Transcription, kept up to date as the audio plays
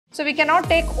So we cannot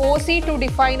take OC to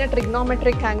define a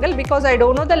trigonometric angle because I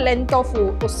don't know the length of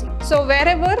OC. So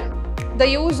wherever the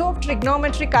use of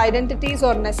trigonometric identities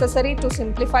are necessary to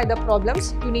simplify the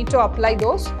problems, you need to apply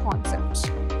those concepts.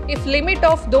 If limit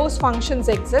of those functions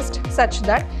exist such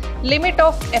that limit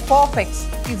of f of x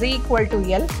is equal to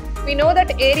L, we know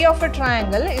that area of a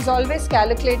triangle is always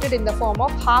calculated in the form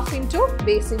of half into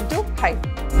base into height.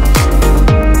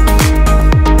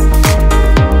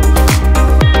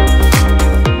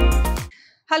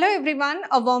 Hello everyone,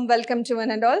 a warm welcome to one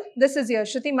and all. This is your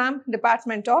Shruti ma'am,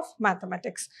 Department of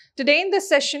Mathematics. Today in this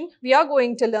session, we are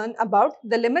going to learn about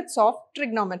the limits of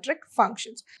trigonometric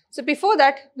functions. So before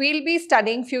that, we'll be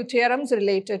studying few theorems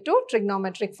related to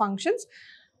trigonometric functions.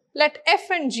 Let f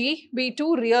and g be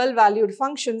two real valued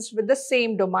functions with the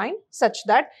same domain such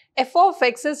that f of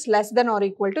x is less than or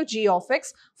equal to g of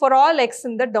x for all x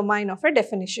in the domain of a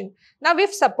definition. Now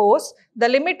if suppose the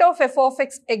limit of f of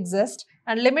x exists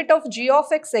and limit of g of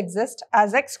x exists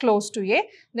as x close to a,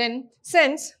 then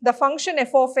since the function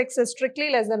f of x is strictly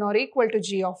less than or equal to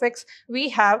g of x, we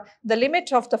have the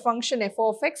limit of the function f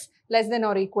of x less than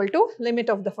or equal to limit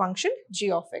of the function g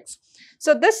of x.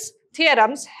 So this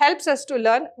theorems helps us to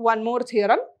learn one more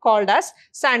theorem called as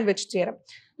sandwich theorem.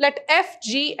 Let f,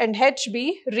 g and h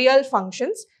be real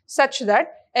functions such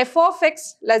that f of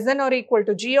x less than or equal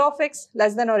to g of x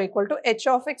less than or equal to h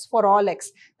of x for all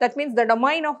x. That means the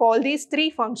domain of all these three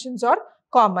functions are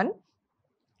common.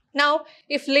 Now,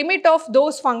 if limit of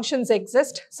those functions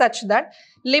exist such that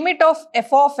limit of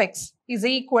f of x is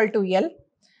equal to L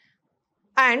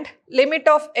and limit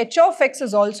of h of x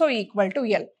is also equal to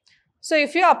L. So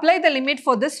if you apply the limit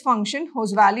for this function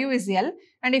whose value is L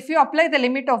and if you apply the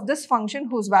limit of this function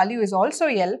whose value is also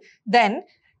L, then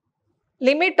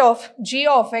limit of g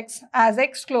of x as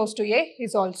x close to a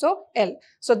is also L.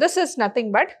 So this is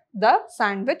nothing but the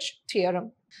sandwich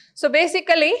theorem. So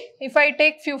basically if I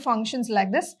take few functions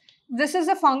like this, this is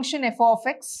a function f of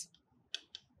x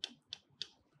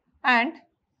and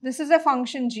this is a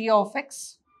function g of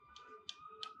x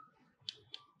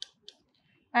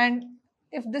and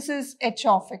if this is h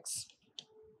of x.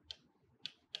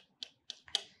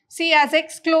 See, as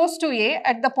x close to a,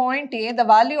 at the point a, the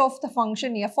value of the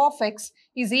function f of x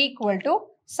is equal to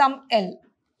some L.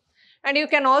 And you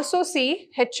can also see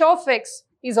h of x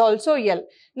is also L.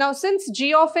 Now, since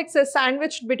g of x is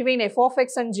sandwiched between f of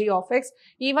x and g of x,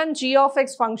 even g of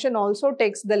x function also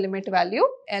takes the limit value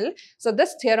L. So,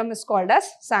 this theorem is called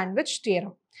as sandwich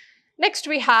theorem. Next,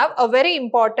 we have a very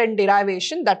important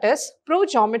derivation, that is, prove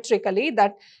geometrically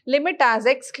that limit as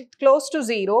x close to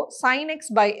 0, sin x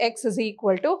by x is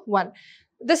equal to 1.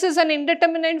 This is an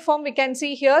indeterminate form. We can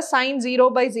see here sin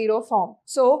 0 by 0 form.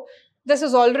 So, this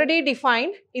is already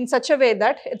defined in such a way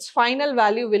that its final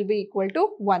value will be equal to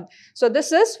 1. So,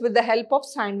 this is with the help of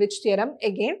sandwich theorem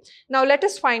again. Now, let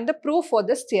us find the proof for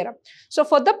this theorem. So,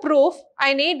 for the proof,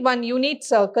 I need one unit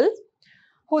circle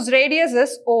whose radius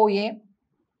is OA.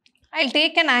 I'll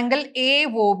take an angle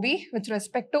AOB with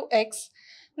respect to x.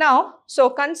 Now, so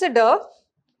consider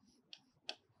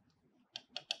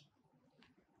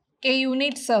a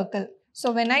unit circle.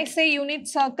 So, when I say unit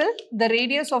circle, the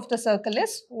radius of the circle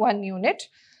is 1 unit.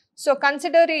 So,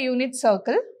 consider a unit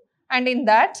circle and in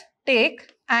that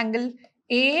take angle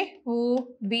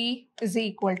AOB is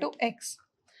equal to x.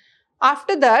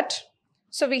 After that,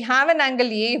 so we have an angle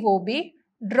AOB,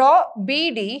 draw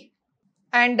BD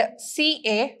and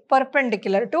CA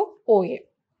perpendicular to OA.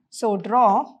 So,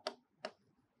 draw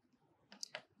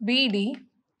BD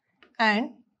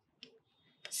and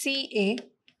CA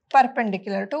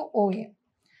perpendicular to OA.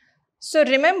 So,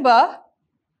 remember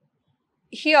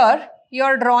here you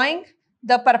are drawing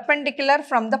the perpendicular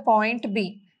from the point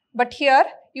B, but here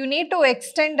you need to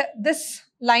extend this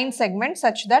line segment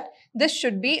such that this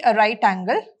should be a right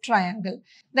angle triangle.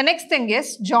 The next thing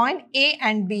is join A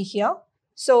and B here.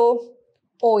 So,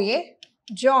 OA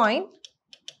join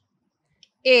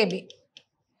AB.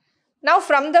 Now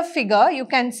from the figure you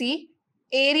can see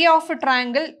area of a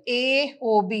triangle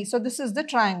AOB. So this is the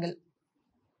triangle.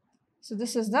 So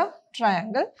this is the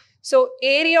triangle. So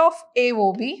area of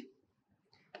AOB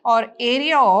or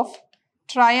area of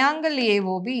triangle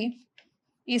AOB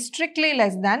is strictly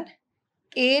less than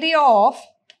area of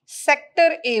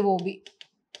sector AOB.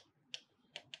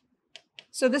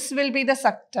 So this will be the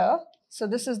sector. So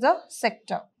this is the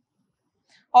sector.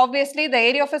 Obviously, the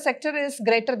area of a sector is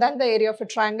greater than the area of a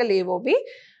triangle AOB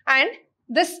and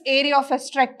this area of a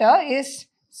sector is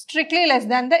strictly less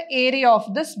than the area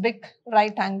of this big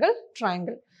right angle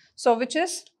triangle. So, which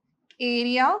is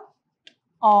area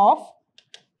of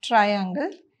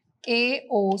triangle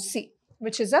AOC,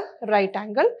 which is a right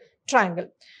angle triangle.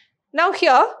 Now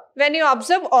here when you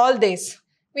observe all this,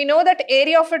 we know that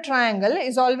area of a triangle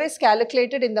is always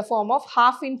calculated in the form of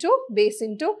half into base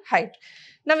into height.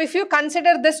 Now, if you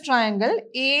consider this triangle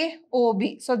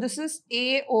AOB, so this is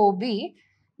AOB,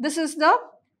 this is the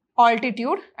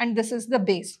altitude and this is the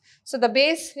base. So, the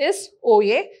base is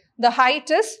OA, the height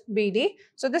is BD.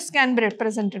 So, this can be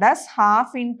represented as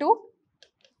half into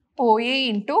OA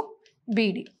into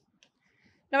BD.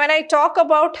 Now, when I talk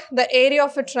about the area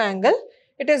of a triangle,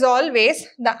 it is always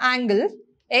the angle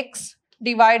x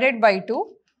divided by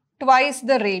 2 twice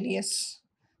the radius.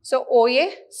 So,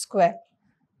 OA square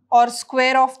or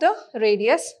square of the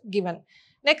radius given.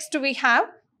 Next, we have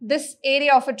this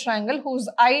area of a triangle whose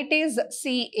height is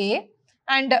CA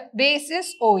and base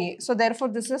is OA. So, therefore,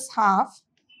 this is half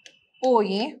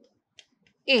OA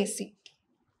AC.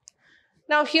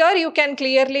 Now, here you can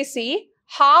clearly see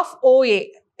half OA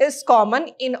is common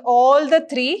in all the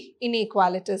three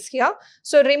inequalities here.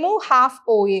 So, remove half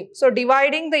OA. So,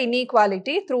 dividing the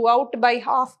inequality throughout by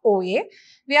half OA,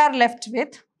 we are left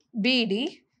with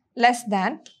BD less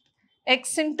than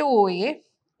x into OA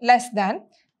less than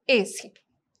AC.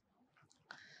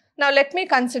 Now, let me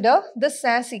consider this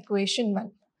as equation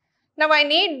 1. Now, I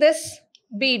need this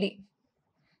BD.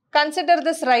 Consider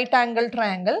this right angle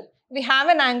triangle. We have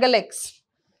an angle x.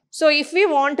 So, if we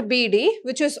want BD,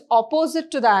 which is opposite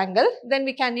to the angle, then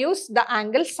we can use the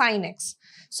angle sin x.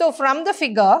 So, from the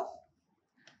figure,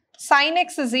 sin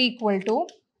x is equal to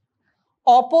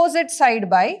opposite side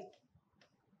by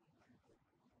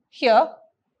here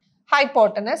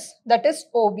hypotenuse, that is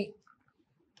OB.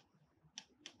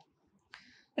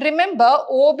 Remember,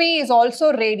 OB is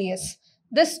also radius.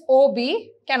 This OB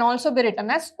can also be written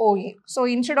as OA. So,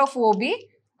 instead of OB,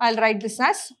 I'll write this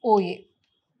as OA.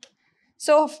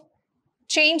 So,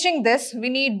 changing this, we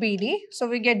need BD. So,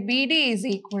 we get BD is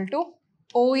equal to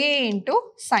OA into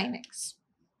sin x.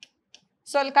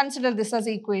 So, I'll consider this as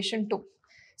equation 2.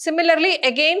 Similarly,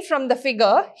 again from the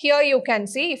figure, here you can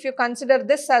see, if you consider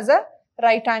this as a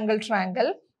right angle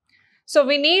triangle. So,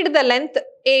 we need the length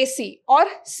AC or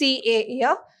CA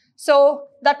here. So,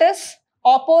 that is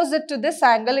opposite to this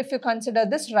angle if you consider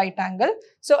this right angle.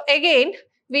 So, again,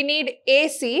 we need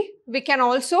AC. We can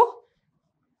also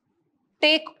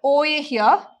take OA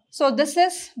here. So, this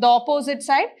is the opposite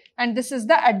side and this is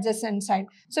the adjacent side.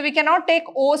 So, we cannot take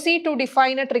OC to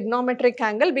define a trigonometric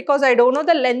angle because I don't know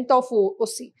the length of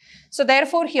OC. So,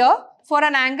 therefore, here for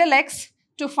an angle X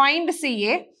to find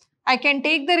CA, I can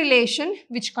take the relation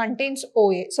which contains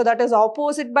OA. So, that is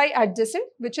opposite by adjacent,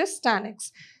 which is tan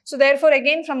x. So, therefore,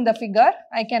 again from the figure,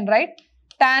 I can write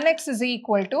tan x is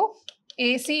equal to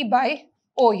AC by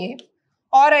OA,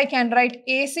 or I can write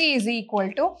AC is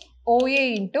equal to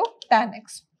OA into tan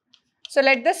x. So,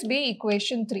 let this be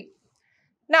equation 3.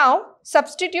 Now,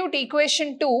 substitute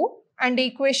equation 2 and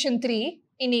equation 3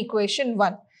 in equation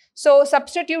 1. So,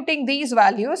 substituting these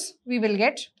values, we will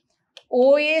get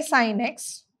OA sin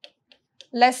x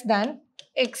less than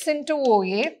x into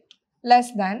OA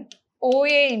less than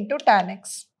OA into tan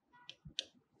x.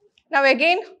 Now,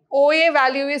 again, OA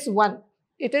value is 1.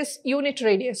 It is unit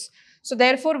radius. So,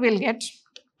 therefore, we will get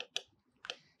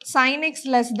sin x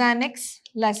less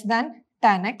than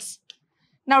tan x.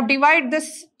 Now, divide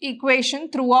this equation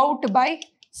throughout by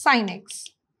sin x.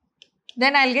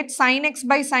 Then, I will get sin x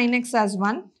by sin x as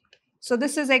 1. So,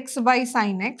 this is x by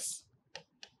sin x.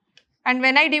 And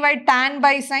when I divide tan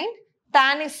by sin,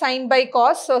 tan is sin by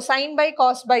cos. So, sin by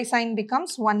cos by sin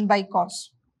becomes 1 by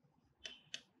cos.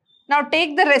 Now,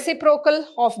 take the reciprocal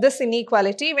of this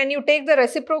inequality. When you take the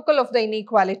reciprocal of the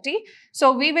inequality,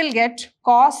 so we will get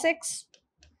cos x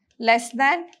less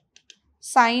than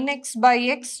sin x by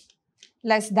x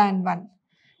less than 1.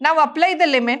 Now, apply the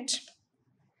limit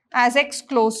as x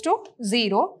close to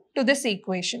 0 to this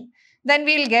equation. Then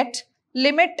we will get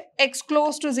limit x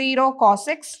close to 0 cos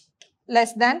x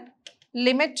less than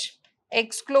limit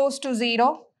x close to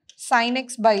 0 sin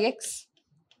x by x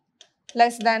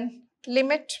less than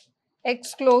limit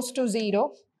x close to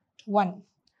 0 1.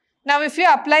 Now, if you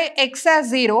apply x as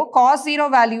 0, cos 0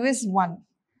 value is 1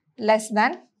 less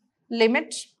than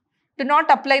limit. Do not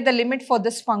apply the limit for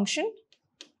this function.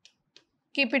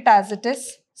 Keep it as it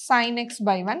is, sin x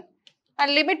by 1,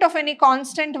 and limit of any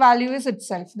constant value is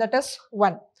itself, that is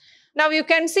 1. Now, you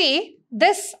can see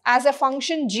this as a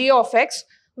function g of x,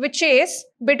 which is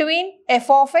between f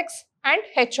of x and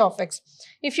h of x.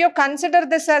 If you consider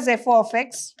this as f of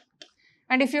x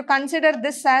and if you consider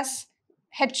this as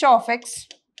h of x,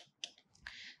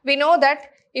 we know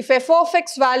that if f of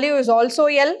x value is also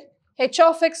L, h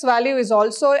of x value is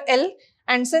also L,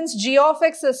 and since g of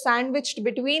x is sandwiched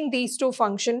between these two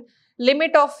functions,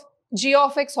 limit of g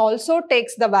of x also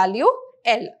takes the value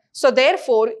L. So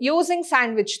therefore, using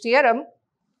sandwich theorem,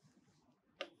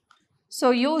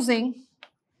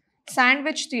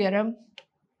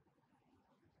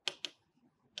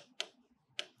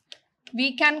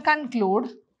 we can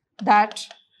conclude that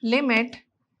limit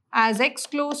as x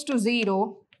close to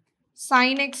 0,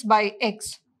 sin x by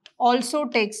x also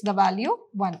takes the value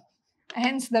 1.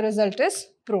 Hence, the result is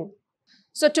proved.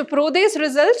 So, to prove this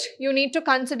result, you need to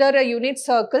consider a unit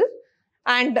circle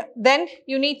and then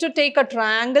you need to take a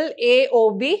triangle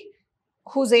AOB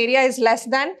whose area is less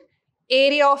than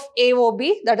area of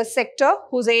AOB, that is sector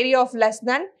whose area of less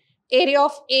than area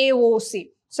of AOC.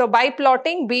 So, by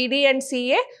plotting BD and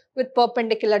CA with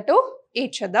perpendicular to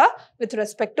each other with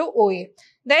respect to OA.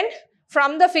 Then,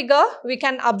 from the figure, we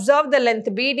can observe the length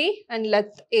BD and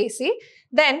length AC.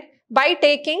 Then, by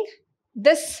taking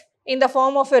this in the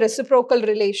form of a reciprocal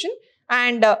relation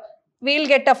and we'll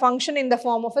get a function in the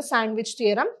form of a sandwich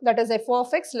theorem, that is f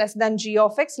of x less than g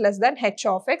of x less than h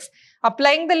of x.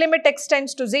 Applying the limit x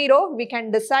tends to 0, we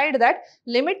can decide that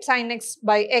limit sin x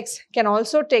by x can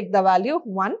also take the value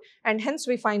 1 and hence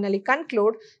we finally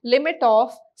conclude limit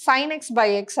of sin x by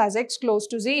x as x close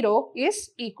to 0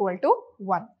 is equal to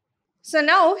 1. So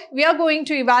now we are going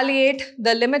to evaluate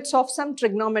the limits of some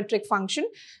trigonometric function.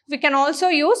 We can also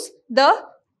use the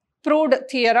proved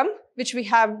theorem which we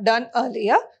have done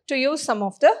earlier to use some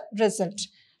of the results.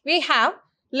 We have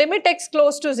limit x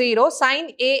close to 0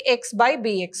 sin ax by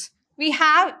bx. We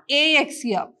have ax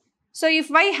here. So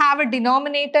if I have a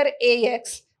denominator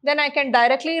ax, then I can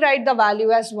directly write the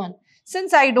value as 1.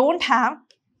 Since I don't have,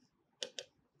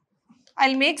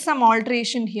 I'll make some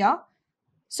alteration here.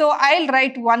 So I'll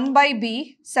write 1 by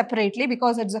b separately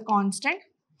because it's a constant.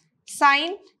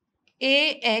 Sin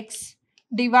ax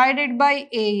divided by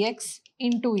ax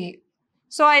into a.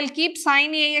 So I'll keep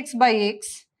sin ax by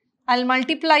x, I'll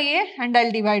multiply a and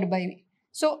I'll divide by b.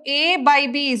 So a by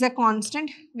b is a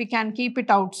constant, we can keep it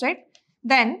outside.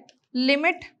 Then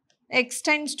limit x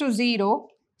tends to 0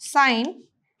 sin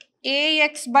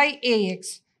ax by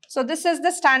ax. So this is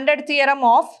the standard theorem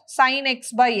of sin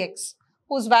x by x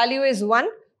whose value is 1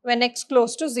 when x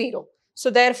close to 0. So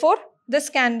therefore, this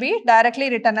can be directly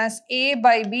written as a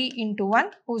by b into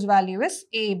 1 whose value is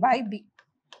a by b.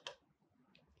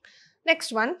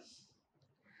 Next one,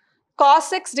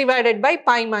 cos x divided by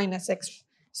pi minus x.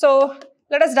 So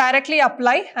let us directly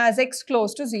apply as x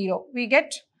close to 0. We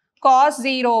get cos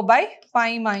 0 by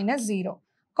pi minus 0.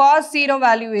 Cos 0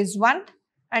 value is 1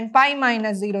 and pi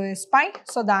minus 0 is pi.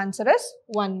 So the answer is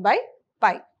 1 by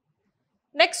pi.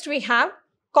 Next we have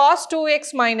cos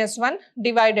 2x minus 1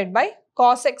 divided by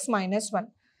cos x minus 1.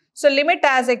 So limit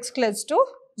as x close to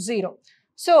 0.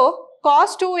 So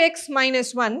cos 2x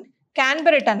minus 1 can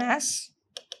be written as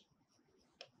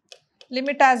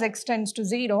limit as x tends to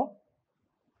 0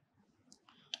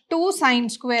 2 sin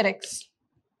square x.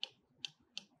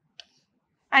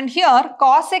 And here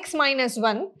cos x minus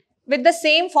 1 with the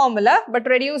same formula but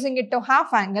reducing it to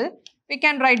half angle, we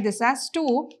can write this as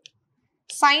 2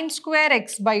 sin square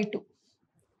x by 2.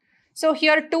 So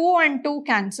here 2 and 2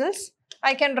 cancels.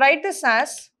 I can write this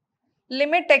as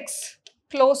limit x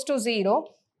close to 0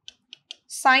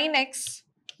 sin x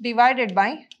divided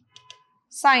by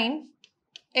sin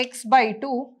x by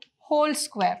 2 whole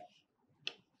square.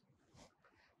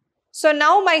 So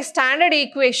now my standard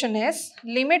equation is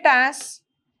limit as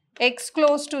x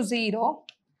close to 0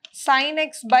 sin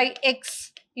x by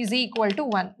x is equal to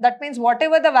 1. That means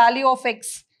whatever the value of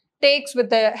x takes with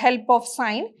the help of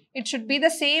sin, it should be the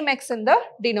same x in the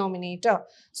denominator.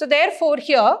 So therefore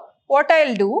here what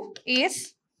I'll do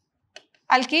is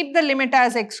I'll keep the limit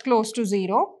as x close to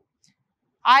 0.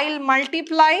 I'll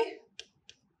multiply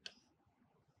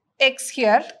x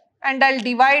here and I'll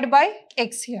divide by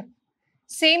x here.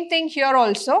 Same thing here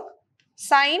also,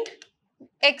 sin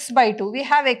x by 2. We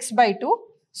have x by 2.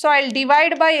 So I'll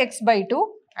divide by x by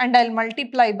 2 and I'll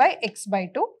multiply by x by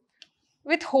 2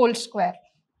 with whole square.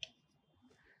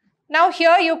 Now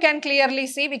here you can clearly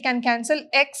see we can cancel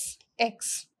x.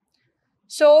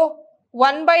 So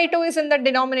 1 by 2 is in the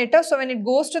denominator. So when it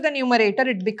goes to the numerator,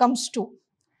 it becomes 2.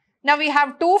 Now we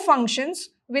have two functions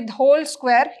with whole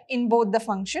square in both the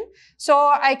function. So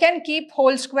I can keep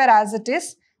whole square as it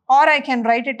is, or I can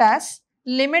write it as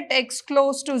limit x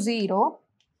close to 0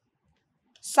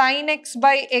 sin x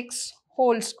by x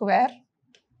whole square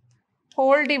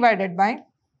whole divided by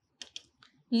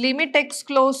limit x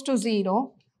close to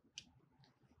 0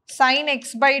 sin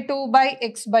x by 2 by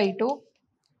x by 2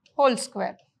 whole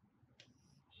square.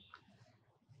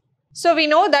 So we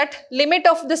know that limit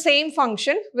of the same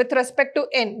function with respect to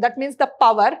n, that means the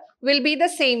power, will be the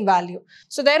same value.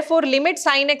 So therefore limit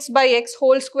sin x by x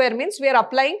whole square means we are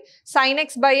applying sin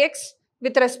x by x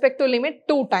with respect to limit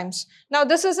 2 times. Now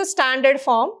this is a standard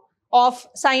form of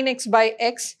sin x by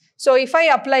x. So if I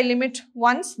apply limit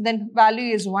once, then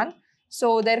value is 1.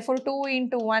 So therefore 2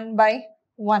 into 1 by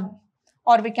 1.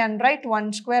 Or we can write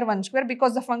 1 square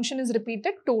because the function is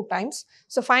repeated 2 times.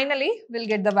 So finally we'll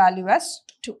get the value as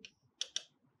 2.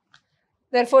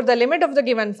 Therefore the limit of the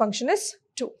given function is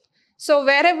 2. So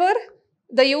wherever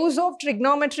the use of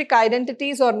trigonometric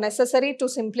identities are necessary to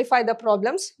simplify the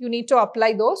problems, you need to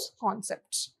apply those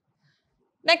concepts.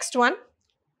 Next one,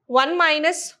 1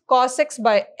 minus cos x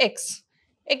by x.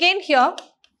 Again here,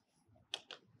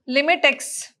 limit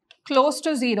x close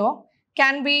to 0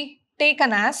 can be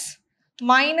taken as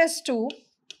minus 2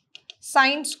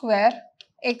 sine square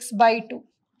x by 2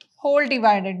 whole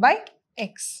divided by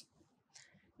x.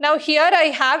 Now here I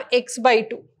have x by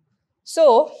 2.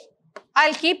 So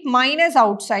I'll keep minus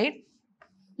outside,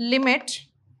 limit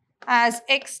as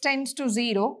x tends to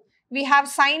 0. We have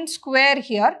sine square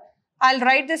here. I'll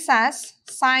write this as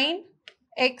sine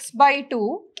x by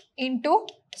 2 into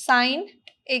sine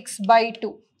x by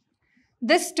 2.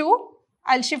 This 2,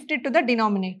 I'll shift it to the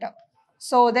denominator.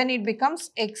 So then it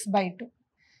becomes x by 2.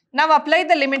 Now apply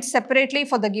the limit separately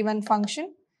for the given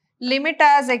function. Limit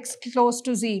as x close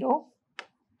to 0,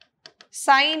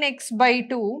 sine x by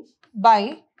 2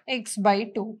 by x by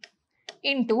 2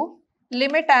 into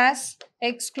limit as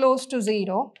x close to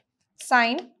 0,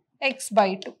 sine x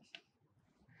by 2.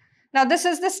 Now this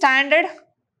is the standard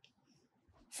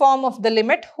form of the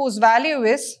limit whose value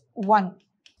is 1.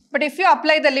 But if you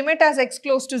apply the limit as x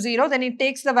close to 0, then it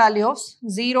takes the value of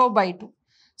 0 by 2.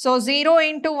 So 0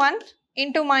 into 1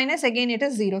 into minus, again it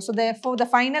is 0. So therefore the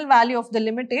final value of the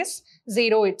limit is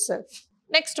 0 itself.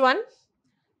 Next one,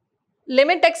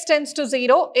 limit x tends to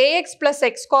 0, ax plus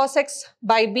x cos x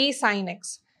by b sin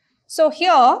x. So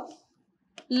here,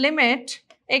 limit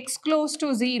x close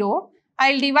to 0,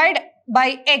 I'll divide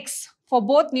by x for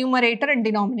both numerator and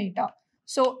denominator.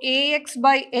 So ax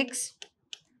by x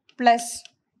plus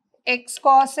x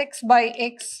cos x by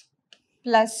x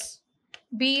plus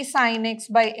b sin x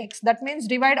by x. That means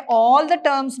divide all the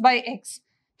terms by x.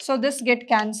 So this get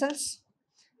cancels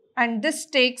and this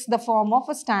takes the form of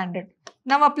a standard.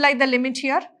 Now apply the limit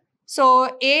here.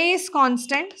 So a is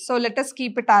constant. So let us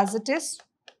keep it as it is.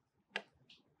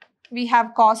 We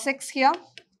have cos x here.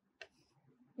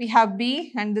 We have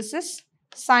b and this is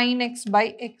sin x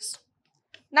by x.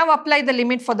 Now apply the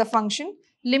limit for the function.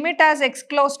 Limit as x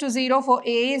close to 0 for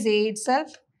a is a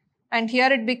itself. And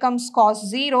here it becomes cos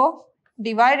 0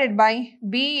 divided by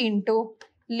b into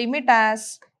limit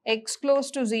as x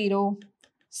close to 0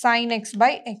 sin x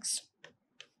by x.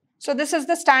 So this is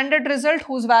the standard result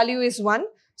whose value is 1.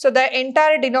 So the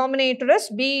entire denominator is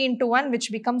b into 1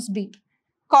 which becomes b.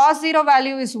 Cos 0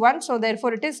 value is 1. So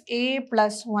therefore it is a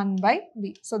plus 1 by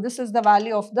b. So this is the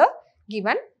value of the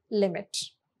given limit.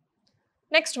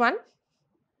 Next one.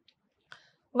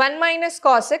 1 minus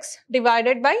cos x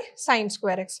divided by sin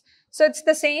square x. So it's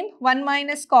the same. 1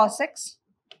 minus cos x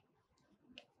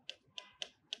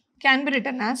can be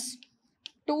written as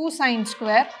 2 sin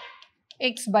square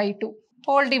x by 2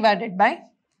 whole divided by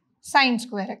sin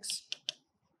square x.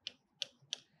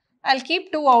 I'll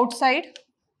keep 2 outside.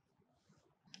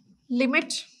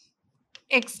 Limit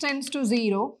x tends to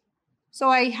 0. So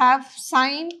I have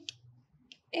sin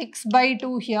x by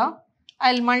 2 here.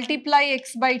 I'll multiply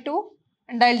x by 2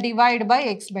 and I'll divide by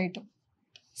x by 2.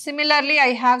 Similarly, I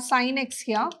have sin x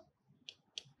here.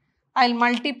 I'll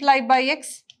multiply by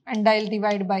x and I'll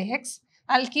divide by x.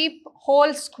 I'll keep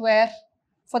whole square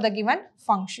for the given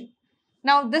function.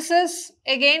 Now this is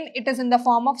again it is in the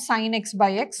form of sin x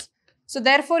by x. So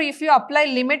therefore if you apply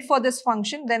limit for this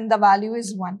function then the value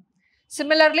is 1.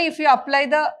 Similarly if you apply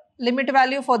the limit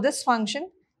value for this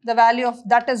function the value of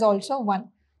that is also 1.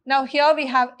 Now here we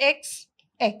have x.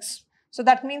 So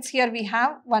that means here we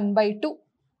have 1 by 2.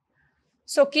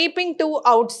 So keeping 2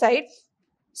 outside,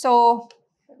 so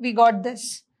we got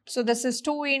this. So this is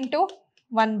 2 into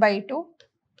 1 by 2.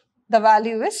 The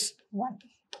value is 1.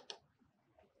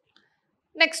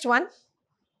 Next one.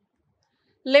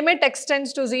 Limit x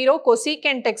tends to 0,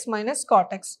 cosecant x minus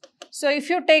cot x. So if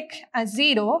you take as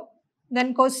 0,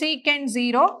 then cosecant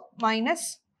 0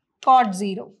 minus cot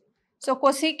 0. So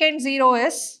cosecant 0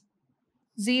 is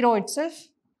 0 itself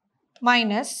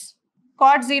minus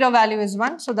cot 0 value is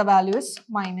 1. So the value is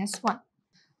minus 1.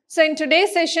 So in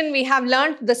today's session, we have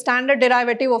learned the standard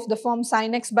derivative of the form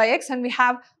sin x by x and we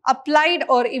have applied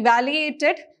or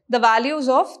evaluated the values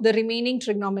of the remaining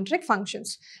trigonometric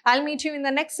functions. I'll meet you in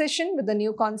the next session with a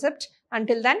new concept.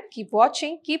 Until then, keep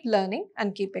watching, keep learning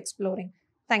and keep exploring.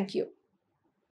 Thank you.